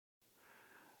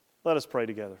Let us pray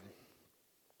together.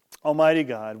 Almighty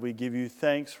God, we give you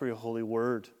thanks for your holy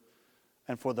word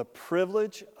and for the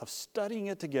privilege of studying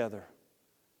it together.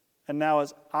 And now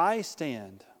as I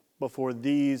stand before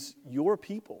these, your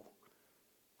people,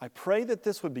 I pray that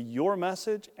this would be your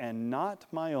message and not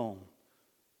my own.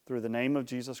 Through the name of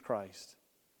Jesus Christ.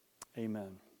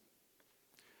 Amen.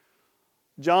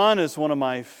 John is one of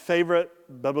my favorite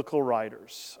biblical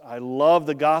writers. I love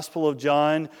the Gospel of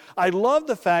John. I love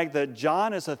the fact that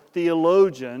John is a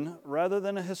theologian rather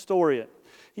than a historian.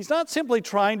 He's not simply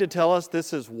trying to tell us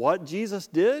this is what Jesus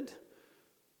did,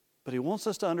 but he wants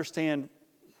us to understand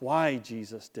why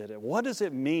Jesus did it. What does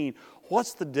it mean?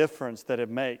 What's the difference that it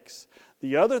makes?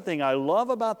 The other thing I love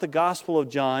about the Gospel of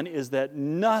John is that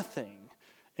nothing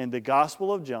in the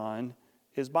Gospel of John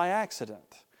is by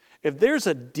accident. If there's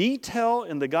a detail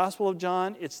in the Gospel of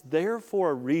John, it's there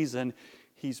for a reason.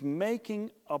 He's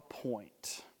making a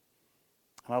point.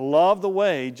 And I love the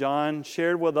way John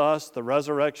shared with us the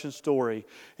resurrection story.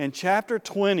 In chapter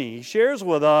 20, he shares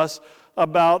with us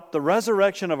about the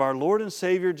resurrection of our Lord and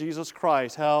Savior Jesus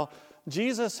Christ, how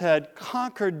Jesus had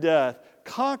conquered death,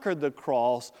 conquered the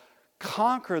cross,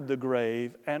 conquered the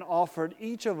grave, and offered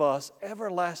each of us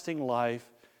everlasting life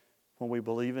when we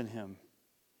believe in Him.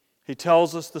 He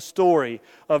tells us the story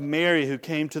of Mary who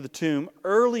came to the tomb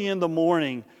early in the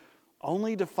morning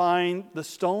only to find the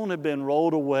stone had been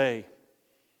rolled away.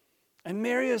 And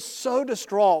Mary is so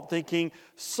distraught, thinking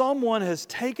someone has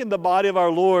taken the body of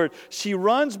our Lord. She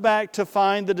runs back to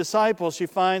find the disciples. She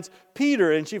finds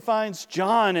Peter and she finds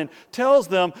John and tells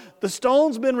them the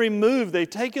stone's been removed. They've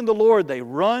taken the Lord. They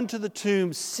run to the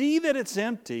tomb, see that it's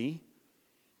empty,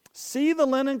 see the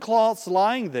linen cloths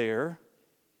lying there,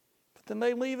 but then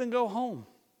they leave and go home.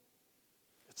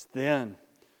 It's then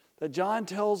that John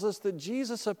tells us that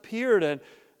Jesus appeared, and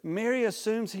Mary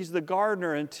assumes he's the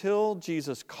gardener until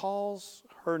Jesus calls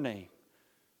her name,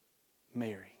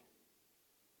 Mary.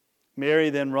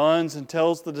 Mary then runs and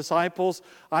tells the disciples,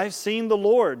 I've seen the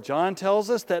Lord. John tells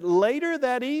us that later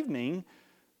that evening,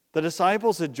 the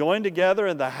disciples had joined together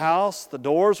in the house, the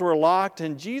doors were locked,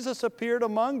 and Jesus appeared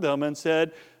among them and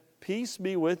said, peace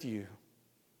be with you.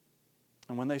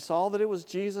 And when they saw that it was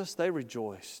Jesus, they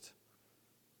rejoiced.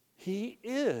 He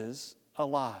is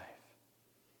alive.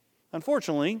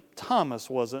 Unfortunately, Thomas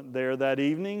wasn't there that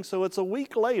evening, so it's a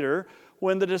week later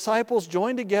when the disciples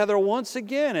join together once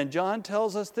again, and John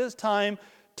tells us this time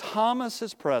Thomas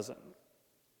is present.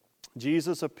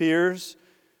 Jesus appears,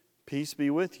 peace be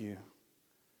with you.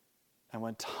 And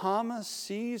when Thomas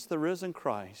sees the risen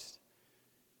Christ,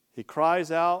 he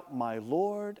cries out, my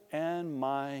Lord and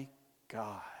my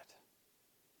God.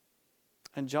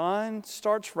 And John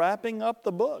starts wrapping up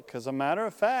the book. As a matter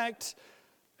of fact,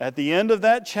 at the end of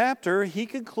that chapter, he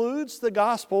concludes the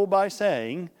gospel by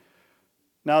saying,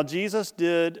 now Jesus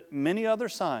did many other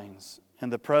signs in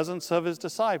the presence of his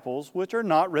disciples, which are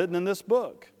not written in this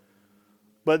book.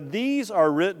 But these are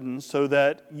written so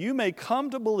that you may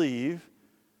come to believe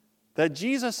that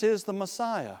Jesus is the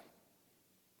Messiah,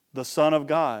 the Son of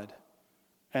God,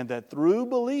 and that through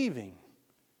believing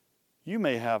you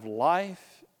may have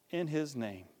life in His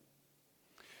name.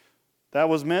 That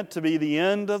was meant to be the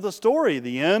end of the story,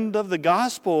 the end of the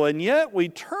gospel, and yet we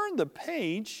turn the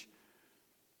page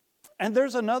and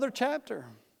there's another chapter.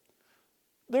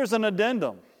 There's an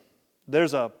addendum.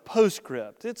 There's a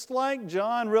postscript. It's like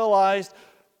John realized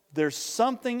there's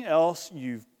something else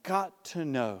you've got to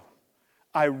know.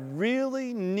 I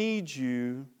really need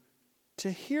you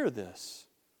to hear this.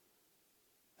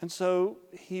 And so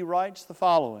he writes the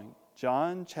following,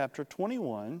 John chapter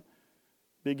 21,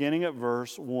 beginning at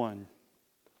verse 1.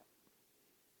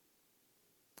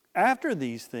 After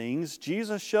these things,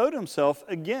 Jesus showed himself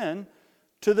again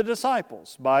to the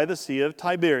disciples by the Sea of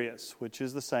Tiberias, which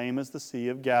is the same as the Sea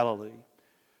of Galilee.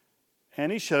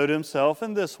 And he showed himself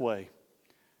in this way.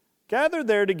 Gathered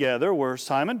there together were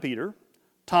Simon Peter,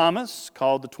 Thomas,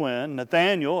 called the twin,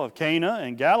 Nathanael of Cana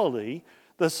in Galilee,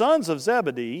 the sons of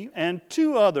Zebedee, and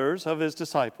two others of his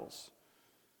disciples.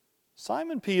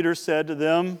 Simon Peter said to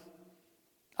them,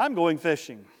 I'm going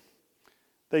fishing.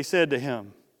 They said to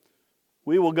him,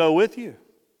 we will go with you.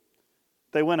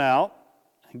 They went out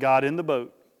and got in the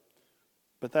boat.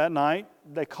 But that night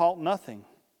they caught nothing.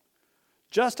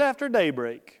 Just after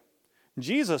daybreak,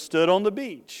 Jesus stood on the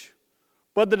beach.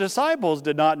 But the disciples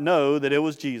did not know that it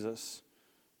was Jesus.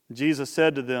 Jesus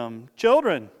said to them,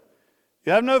 children,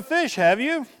 you have no fish, have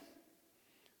you?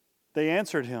 They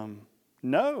answered him,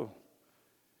 no.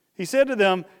 He said to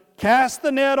them, cast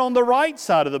the net on the right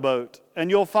side of the boat,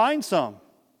 and you'll find some.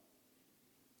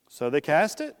 So they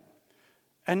cast it,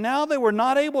 and now they were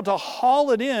not able to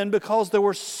haul it in because there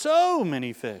were so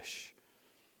many fish.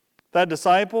 That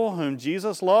disciple whom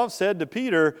Jesus loved said to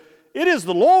Peter, "It is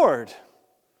the Lord."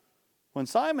 When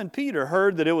Simon Peter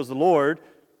heard that it was the Lord,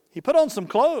 he put on some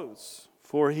clothes,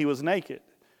 for he was naked,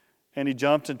 and he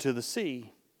jumped into the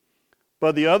sea.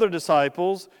 But the other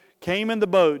disciples came in the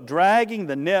boat, dragging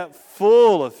the net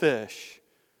full of fish,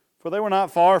 for they were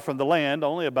not far from the land,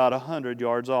 only about 100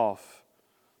 yards off.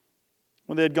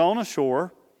 When they had gone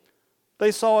ashore,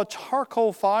 they saw a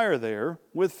charcoal fire there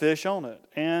with fish on it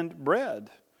and bread.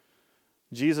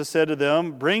 Jesus said to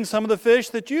them, "Bring some of the fish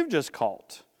that you've just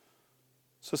caught."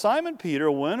 So Simon Peter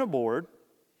went aboard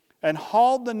and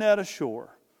hauled the net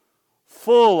ashore,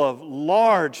 full of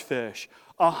large fish,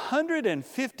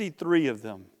 153 of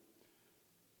them.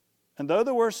 And though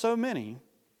there were so many,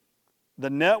 the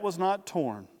net was not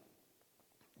torn.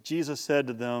 Jesus said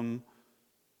to them,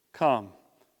 "Come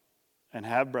and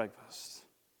have breakfast."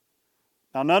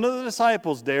 Now none of the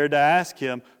disciples dared to ask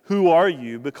him, "Who are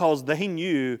you?" because they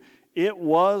knew it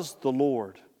was the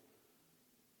Lord.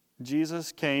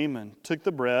 Jesus came and took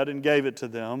the bread and gave it to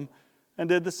them, and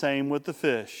did the same with the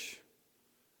fish.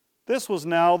 This was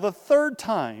now the third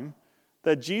time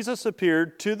that Jesus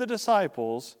appeared to the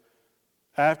disciples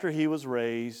after he was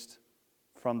raised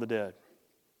from the dead.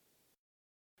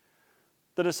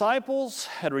 The disciples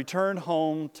had returned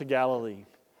home to Galilee.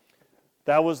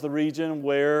 That was the region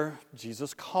where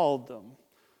Jesus called them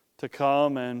to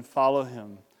come and follow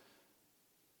him.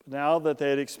 But now that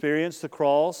they had experienced the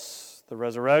cross, the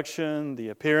resurrection, the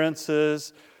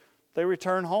appearances, they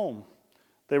returned home.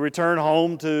 They returned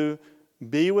home to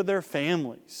be with their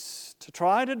families, to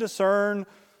try to discern,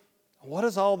 what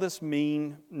does all this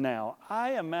mean now?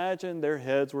 I imagine their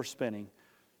heads were spinning.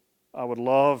 I would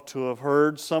love to have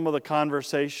heard some of the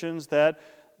conversations that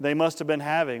they must have been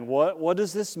having. What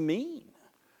does this mean?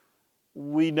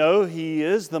 We know he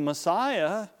is the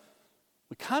Messiah.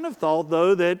 We kind of thought,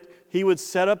 though, that he would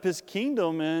set up his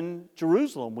kingdom in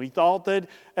Jerusalem. We thought that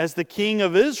as the king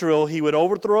of Israel, he would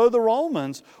overthrow the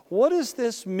Romans. What does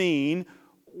this mean?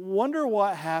 Wonder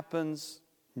what happens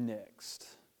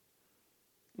next.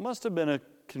 It must have been a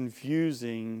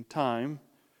confusing time.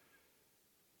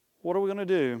 What are we going to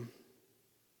do?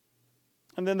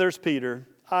 And then there's Peter.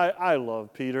 I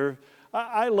love Peter.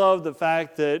 I love the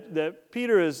fact that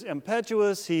Peter is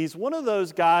impetuous. He's one of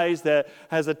those guys that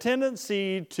has a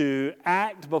tendency to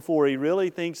act before he really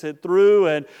thinks it through.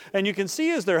 And you can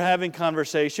see as they're having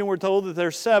conversation, we're told that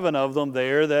there's 7 of them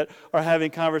there that are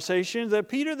having conversations, that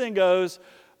Peter then goes,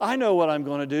 "I know what I'm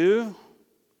going to do.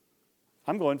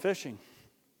 I'm going fishing."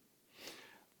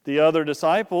 The other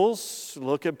disciples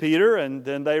look at Peter and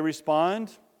then they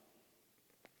respond,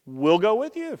 "We'll go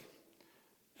with you."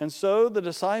 And so the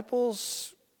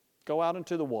disciples go out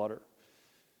into the water.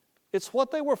 It's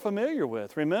what they were familiar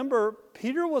with. Remember,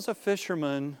 Peter was a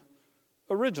fisherman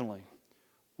originally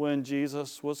when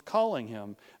Jesus was calling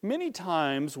him. Many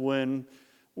times when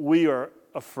we are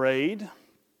afraid,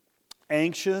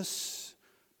 anxious,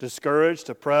 discouraged,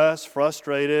 depressed,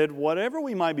 frustrated, whatever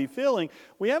we might be feeling,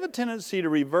 we have a tendency to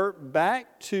revert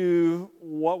back to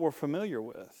what we're familiar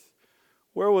with.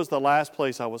 Where was the last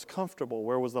place I was comfortable?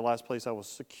 Where was the last place I was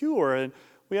secure? And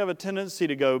we have a tendency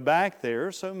to go back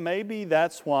there, so maybe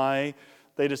that's why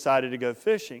they decided to go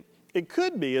fishing. It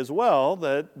could be as well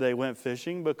that they went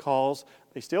fishing because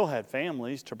they still had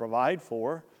families to provide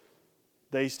for.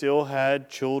 They still had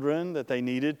children that they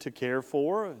needed to care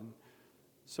for. And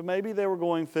so maybe they were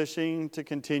going fishing to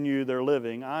continue their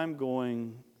living. I'm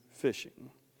going fishing.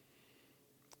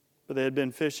 But they had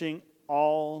been fishing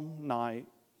all night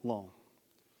long.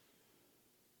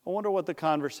 I wonder what the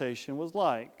conversation was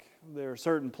like. There are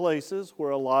certain places where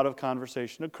a lot of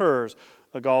conversation occurs.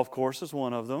 A golf course is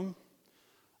one of them.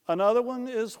 Another one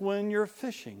is when you're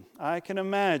fishing. I can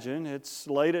imagine it's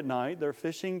late at night. They're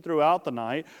fishing throughout the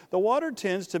night. The water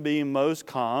tends to be most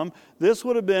calm. This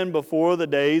would have been before the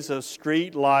days of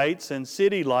street lights and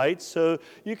city lights. So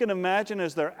you can imagine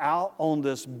as they're out on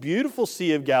this beautiful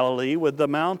Sea of Galilee with the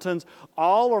mountains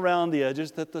all around the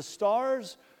edges that the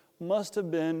stars must have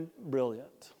been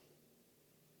brilliant.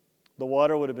 The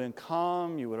water would have been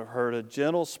calm. You would have heard a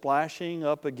gentle splashing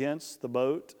up against the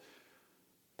boat.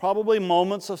 Probably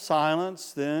moments of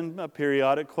silence, then a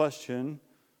periodic question.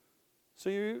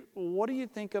 So what do you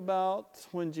think about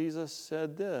when Jesus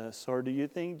said this? Or do you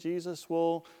think Jesus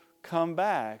will come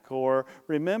back? Or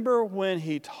remember when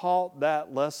he taught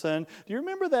that lesson? Do you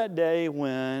remember that day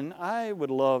when? I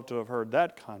would love to have heard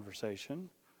that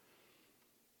conversation.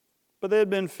 But they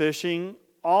had been fishing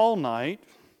all night.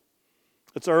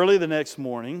 It's early the next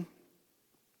morning.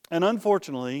 And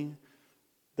unfortunately,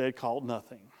 they had caught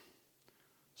nothing.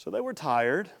 So they were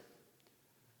tired.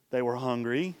 They were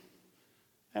hungry.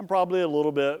 and probably a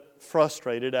little bit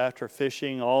frustrated after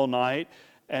fishing all night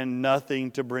and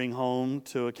nothing to bring home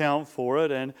to account for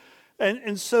it.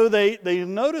 And so they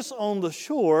notice on the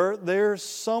shore there's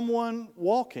someone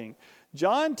walking.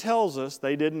 John tells us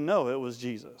they didn't know it was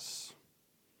Jesus.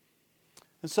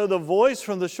 And so the voice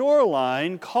from the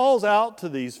shoreline calls out to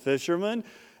these fishermen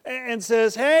and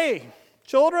says, "Hey,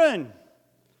 children,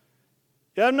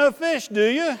 you have no fish, do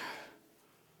you?"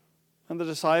 And the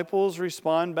disciples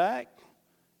respond back,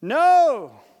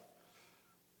 "No."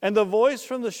 And the voice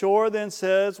from the shore then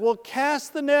says, "Well,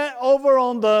 cast the net over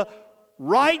on the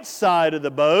right side of the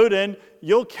boat and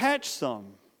you'll catch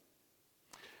some."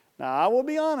 Now, I will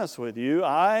be honest with you,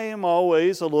 I am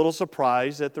always a little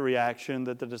surprised at the reaction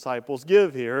that the disciples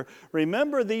give here.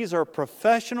 Remember, these are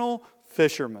professional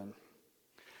fishermen.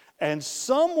 And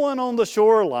someone on the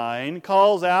shoreline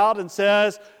calls out and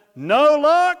says, "No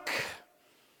luck?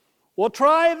 Well,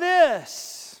 try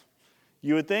this."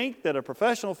 You would think that a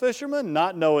professional fisherman,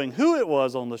 not knowing who it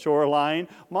was on the shoreline,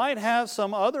 might have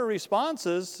some other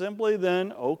responses simply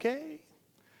than, "Okay."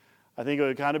 I think it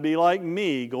would kind of be like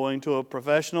me going to a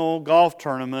professional golf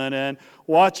tournament and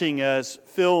watching as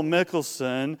Phil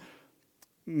Mickelson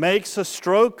makes a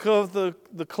stroke of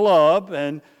the club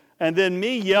and then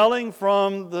me yelling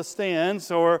from the stands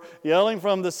or yelling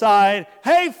from the side,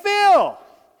 "Hey, Phil,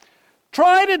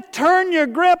 try to turn your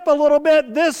grip a little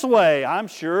bit this way." I'm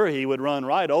sure he would run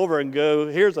right over and go,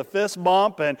 "Here's a fist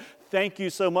bump, and thank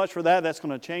you so much for that. That's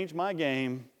going to change my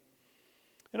game."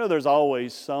 You know, there's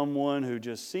always someone who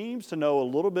just seems to know a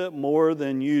little bit more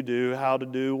than you do how to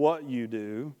do what you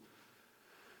do.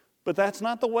 But that's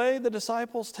not the way the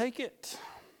disciples take it.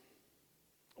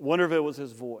 I wonder if it was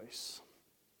his voice.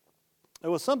 There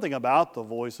was something about the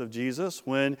voice of Jesus.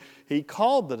 When he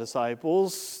called the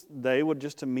disciples, they would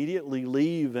just immediately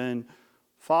leave and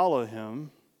follow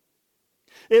him.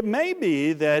 It may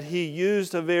be that he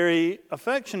used a very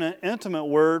affectionate, intimate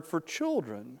word for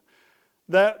children.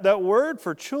 That word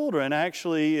for children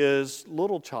actually is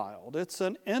little child. It's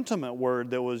an intimate word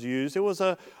that was used. It was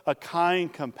a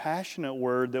kind, compassionate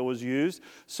word that was used.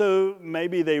 So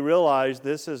maybe they realized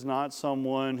this is not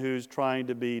someone who's trying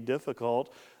to be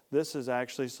difficult. This is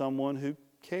actually someone who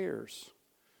cares.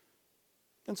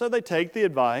 And so they take the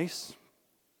advice.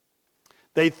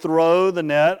 They throw the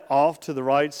net off to the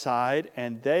right side,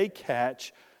 and they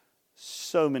catch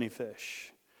so many fish.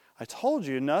 I told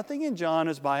you, nothing in John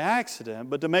is by accident,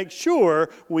 but to make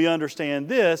sure we understand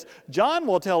this, John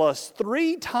will tell us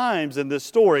 3 times in this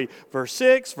story, verse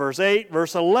 6, verse 8,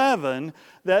 verse 11,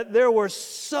 that there were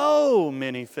so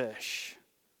many fish.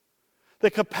 The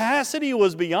capacity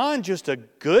was beyond just a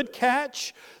good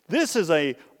catch. This is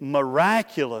a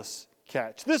miraculous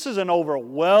catch. This is an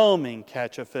overwhelming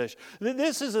catch of fish.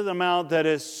 This is an amount that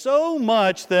is so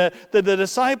much that the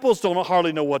disciples don't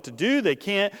hardly know what to do. They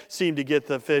can't seem to get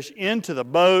the fish into the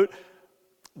boat.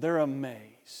 They're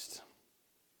amazed.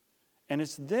 And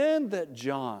it's then that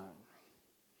John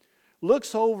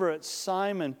looks over at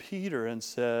Simon Peter and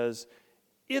says,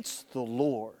 "It's the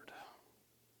Lord.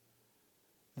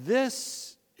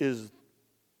 This is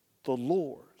the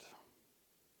Lord."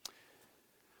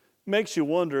 Makes you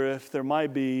wonder if there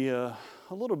might be a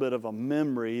little bit of a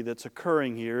memory that's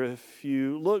occurring here. If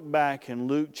you look back in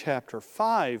Luke chapter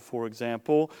 5, for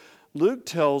example, Luke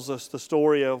tells us the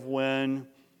story of when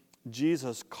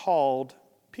Jesus called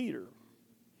Peter.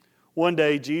 One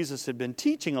day, Jesus had been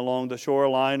teaching along the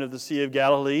shoreline of the Sea of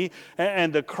Galilee,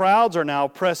 and the crowds are now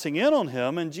pressing in on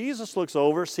him, and Jesus looks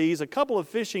over, sees a couple of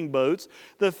fishing boats.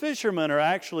 The fishermen are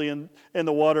actually in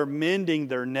the water mending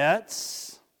their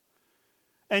nets.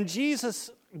 And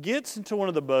Jesus gets into one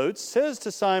of the boats, says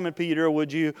to Simon Peter,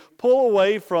 "Would you pull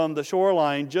away from the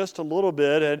shoreline just a little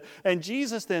bit?" And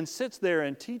Jesus then sits there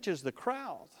and teaches the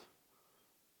crowd.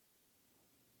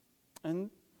 And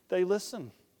they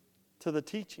listen to the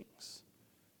teachings.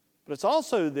 But it's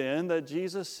also then that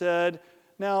Jesus said,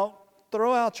 "Now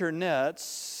throw out your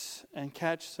nets and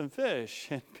catch some fish."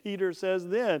 And Peter says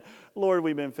then, "Lord,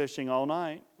 we've been fishing all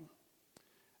night,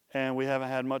 and we haven't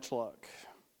had much luck."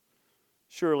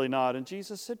 "Surely not." And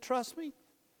Jesus said, "Trust me,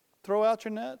 throw out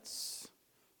your nets,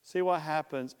 see what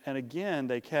happens." And again,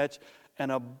 they catch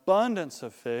an abundance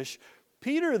of fish.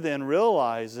 Peter then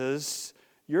realizes,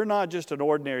 you're not just an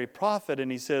ordinary prophet, and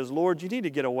he says, "Lord, you need to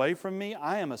get away from me.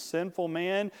 I am a sinful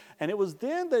man." And it was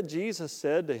then that Jesus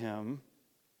said to him,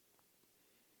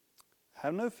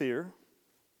 "Have no fear.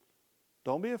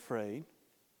 Don't be afraid.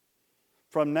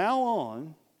 From now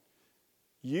on,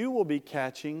 you will be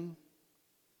catching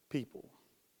people.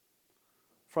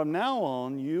 From now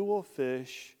on, you will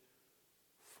fish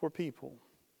for people."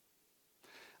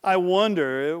 I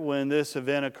wonder when this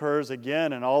event occurs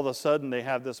again and all of a sudden they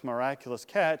have this miraculous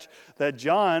catch that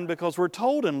John, because we're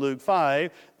told in Luke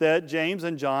 5 that James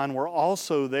and John were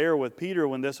also there with Peter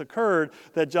when this occurred,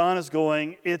 that John is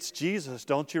going, it's Jesus.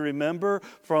 Don't you remember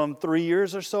from 3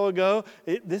 years or so ago?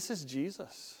 This is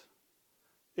Jesus.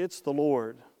 It's the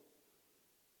Lord.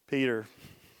 Peter,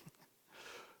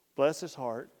 bless his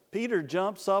heart. Peter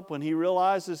jumps up when he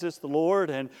realizes it's the Lord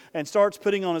and starts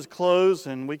putting on his clothes,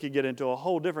 and we could get into a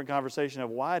whole different conversation of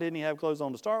why didn't he have clothes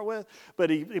on to start with, but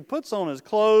he puts on his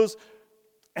clothes,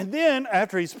 and then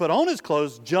after he's put on his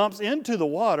clothes, jumps into the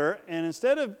water, and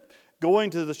instead of going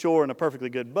to the shore in a perfectly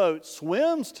good boat,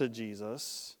 swims to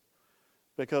Jesus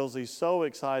because he's so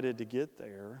excited to get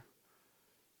there.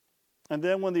 And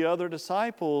then when the other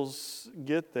disciples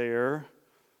get there,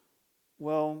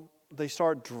 well, they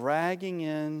start dragging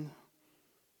in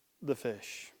the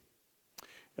fish.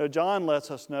 John lets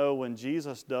us know when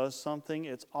Jesus does something,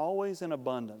 it's always in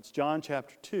abundance. John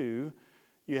chapter 2,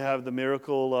 you have the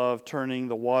miracle of turning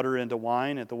the water into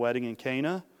wine at the wedding in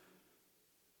Cana.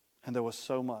 And there was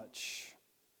so much.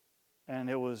 And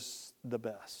it was the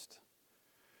best.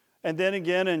 And then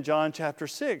again in John chapter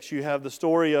 6, you have the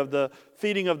story of the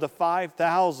feeding of the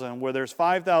 5,000, where there's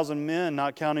 5,000 men,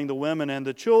 not counting the women and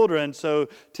the children. So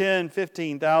 10,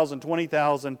 15,000,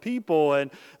 20,000 people.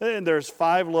 And there's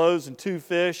 5 loaves and 2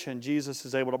 fish, and Jesus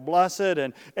is able to bless it,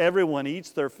 and everyone eats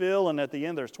their fill. And at the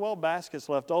end, there's 12 baskets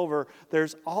left over.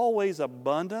 There's always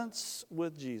abundance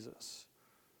with Jesus.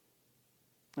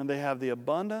 And they have the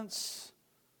abundance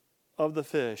of the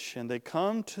fish. And they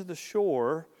come to the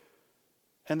shore,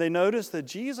 and they notice that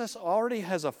Jesus already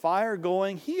has a fire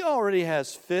going. He already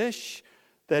has fish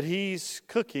that he's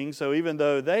cooking. So even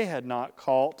though they had not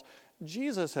caught,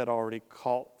 Jesus had already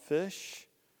caught fish.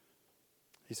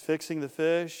 He's fixing the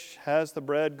fish, has the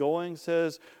bread going,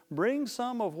 says, bring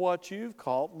some of what you've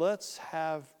caught. Let's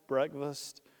have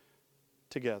breakfast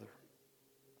together.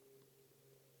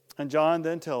 And John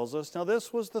then tells us, now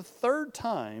this was the 3rd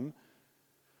time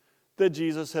that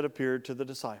Jesus had appeared to the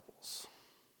disciples.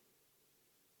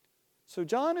 So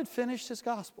John had finished his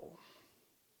gospel.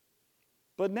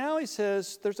 But now he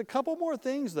says, there's a couple more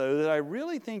things, though, that I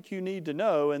really think you need to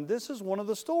know, and this is one of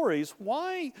the stories.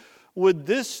 Why would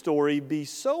this story be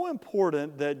so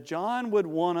important that John would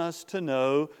want us to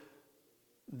know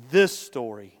this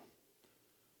story?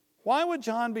 Why would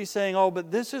John be saying, oh,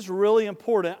 but this is really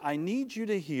important. I need you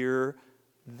to hear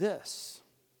this.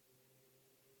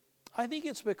 I think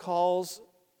it's because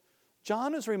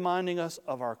John is reminding us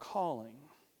of our calling.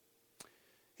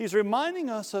 He's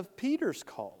reminding us of Peter's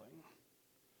calling.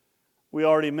 We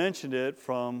already mentioned it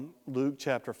from Luke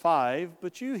chapter 5,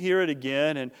 but you hear it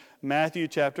again in Matthew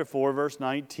chapter 4, verse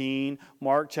 19,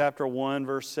 Mark chapter 1,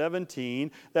 verse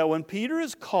 17, that when Peter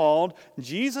is called,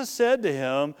 Jesus said to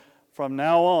him, from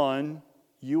now on,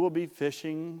 you will be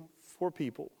fishing for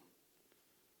people.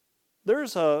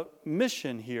 There's a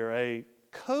mission here, a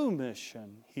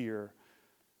co-mission here.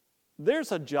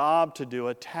 There's a job to do,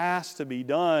 a task to be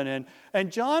done.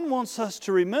 And John wants us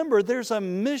to remember there's a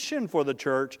mission for the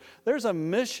church. There's a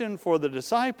mission for the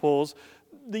disciples.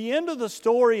 The end of the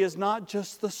story is not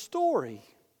just the story.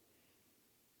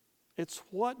 It's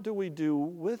what do we do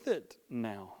with it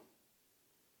now?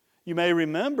 You may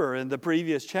remember in the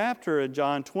previous chapter in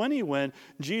John 20 when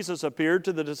Jesus appeared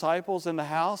to the disciples in the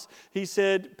house, he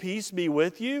said, peace be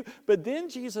with you. But then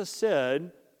Jesus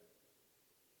said,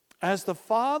 as the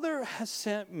Father has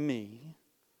sent me,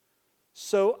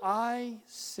 so I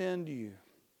send you.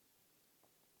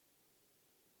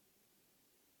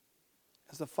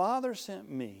 As the Father sent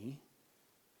me,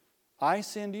 I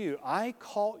send you. I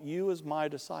call you as my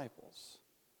disciples.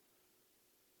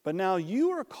 But now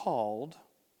you are called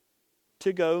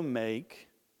to go make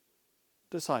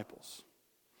disciples.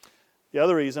 The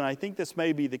other reason I think this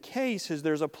may be the case is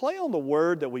there's a play on the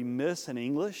word that we miss in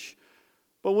English.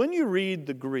 But when you read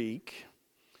the Greek,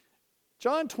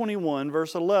 John 21,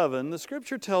 verse 11, the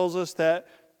scripture tells us that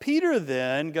Peter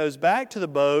then goes back to the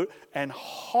boat and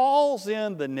hauls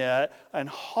in the net and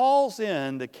hauls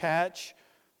in the catch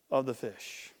of the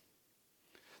fish.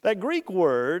 That Greek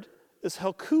word is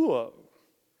helkuo.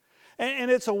 And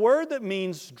it's a word that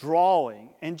means drawing.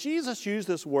 And Jesus used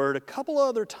this word a couple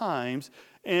other times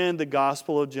in the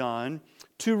Gospel of John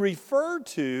to refer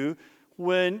to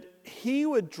when he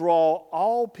would draw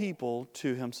all people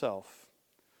to himself.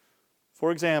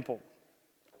 For example,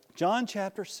 John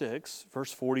chapter 6,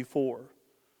 verse 44.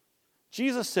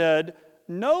 Jesus said,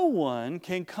 no one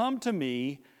can come to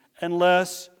me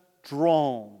unless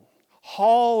drawn,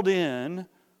 hauled in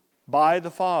by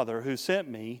the Father who sent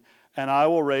me, and I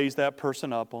will raise that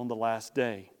person up on the last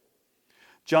day.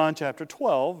 John chapter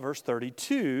 12, verse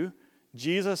 32,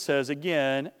 Jesus says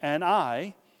again, "And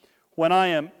I, when I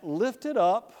am lifted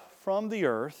up from the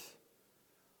earth,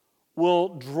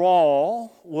 will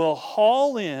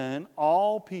haul in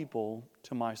all people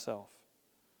to myself."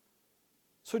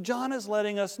 So John is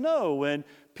letting us know when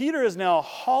Peter is now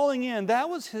hauling in, that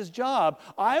was his job.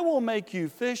 I will make you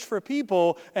fish for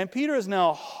people, and Peter is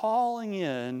now hauling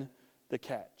in the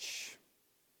catch.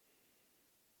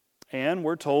 And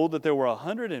we're told that there were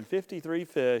 153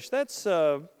 fish. That's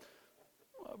a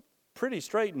pretty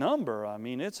straight number. I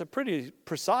mean, it's a pretty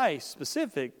precise,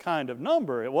 specific kind of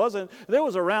number. There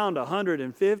was around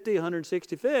 150,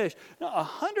 160 fish. No,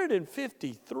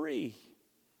 153.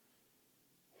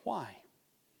 Why?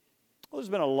 Well, there's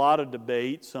been a lot of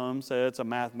debate. Some say it's a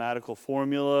mathematical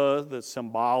formula that's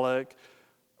symbolic.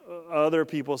 Other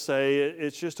people say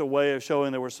it's just a way of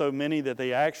showing there were so many that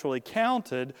they actually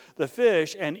counted the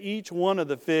fish, and each one of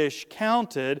the fish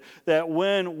counted, that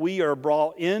when we are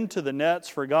brought into the nets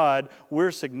for God,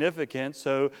 we're significant.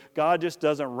 So God just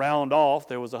doesn't round off.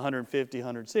 There was 150,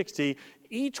 160.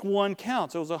 Each one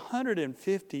counts. It was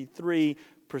 153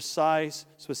 precise,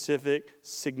 specific,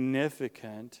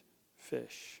 significant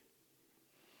fish.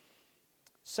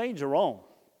 St. Jerome,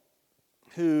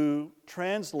 who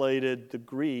translated the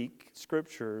Greek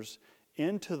scriptures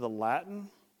into the Latin,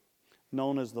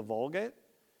 known as the Vulgate,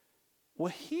 well,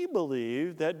 he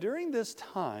believed that during this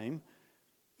time,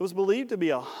 it was believed to be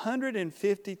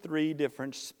 153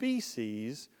 different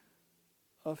species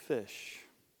of fish.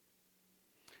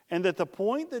 And that the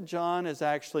point that John is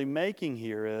actually making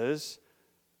here is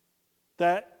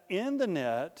that in the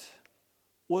net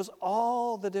was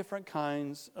all the different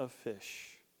kinds of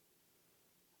fish.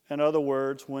 In other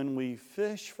words, when we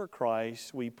fish for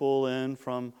Christ, we pull in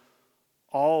from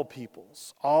all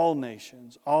peoples, all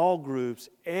nations, all groups.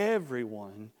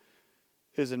 Everyone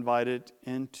is invited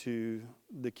into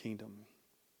the kingdom.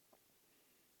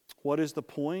 What is the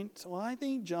point? Well, I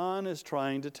think John is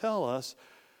trying to tell us,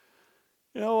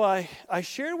 I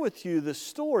shared with you the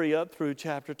story up through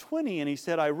chapter 20, and he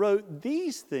said, I wrote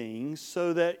these things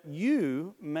so that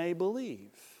you may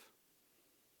believe.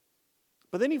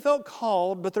 But then he felt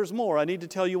called, but there's more. I need to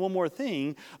tell you one more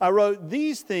thing. I wrote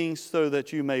these things so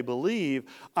that you may believe.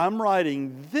 I'm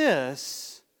writing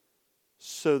this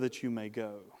so that you may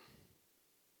go.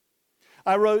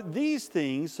 I wrote these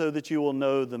things so that you will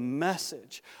know the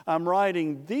message. I'm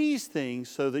writing these things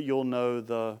so that you'll know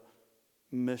the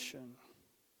mission.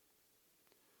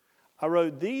 I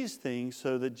wrote these things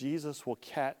so that Jesus will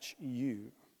catch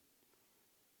you.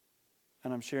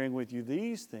 And I'm sharing with you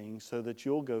these things so that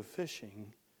you'll go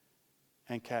fishing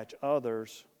and catch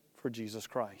others for Jesus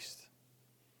Christ.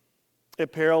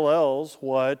 It parallels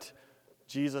what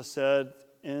Jesus said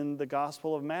in the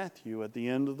Gospel of Matthew at the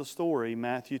end of the story,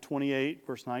 Matthew 28,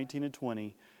 verse 19 and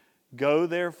 20. Go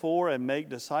therefore and make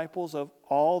disciples of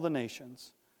all the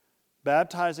nations,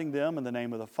 baptizing them in the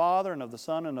name of the Father and of the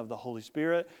Son and of the Holy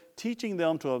Spirit, teaching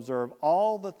them to observe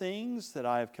all the things that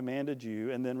I have commanded you.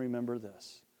 And then remember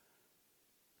this: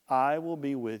 I will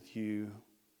be with you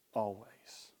always.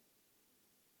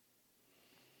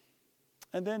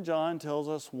 And then John tells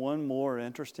us one more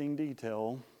interesting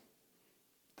detail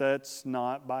that's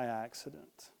not by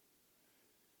accident.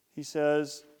 He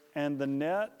says, and the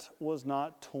net was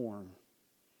not torn.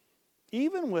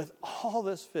 Even with all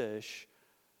this fish,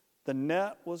 the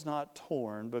net was not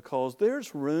torn, because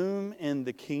there's room in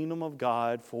the kingdom of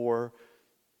God for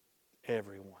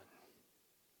everyone.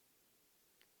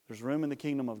 There's room in the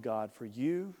kingdom of God for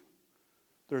you.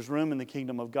 There's room in the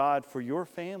kingdom of God for your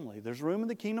family. There's room in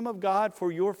the kingdom of God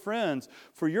for your friends,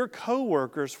 for your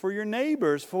co-workers, for your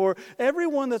neighbors, for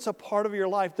everyone that's a part of your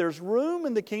life. There's room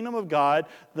in the kingdom of God.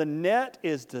 The net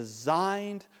is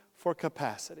designed for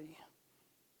capacity.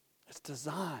 It's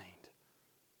designed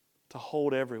to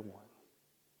hold everyone.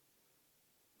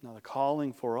 Now, the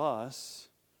calling for us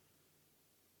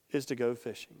is to go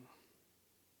fishing.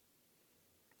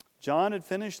 John had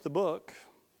finished the book.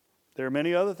 There are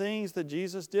many other things that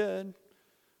Jesus did.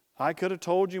 I could have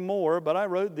told you more, but I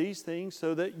wrote these things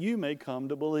so that you may come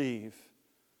to believe.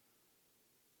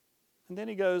 And then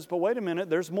he goes, but wait a minute,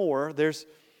 there's more. There's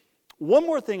one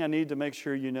more thing I need to make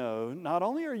sure you know. Not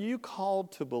only are you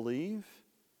called to believe,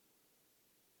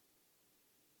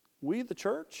 we, the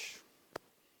church,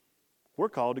 we're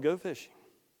called to go fishing.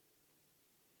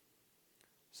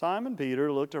 Simon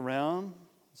Peter looked around and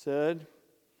said,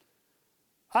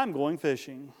 I'm going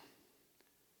fishing.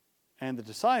 And the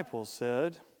disciples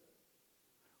said,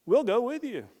 we'll go with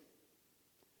you.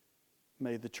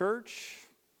 May the church,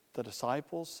 the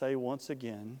disciples say once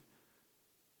again,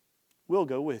 we'll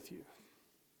go with you.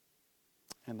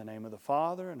 In the name of the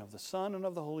Father, and of the Son, and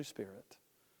of the Holy Spirit.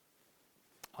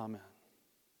 Amen.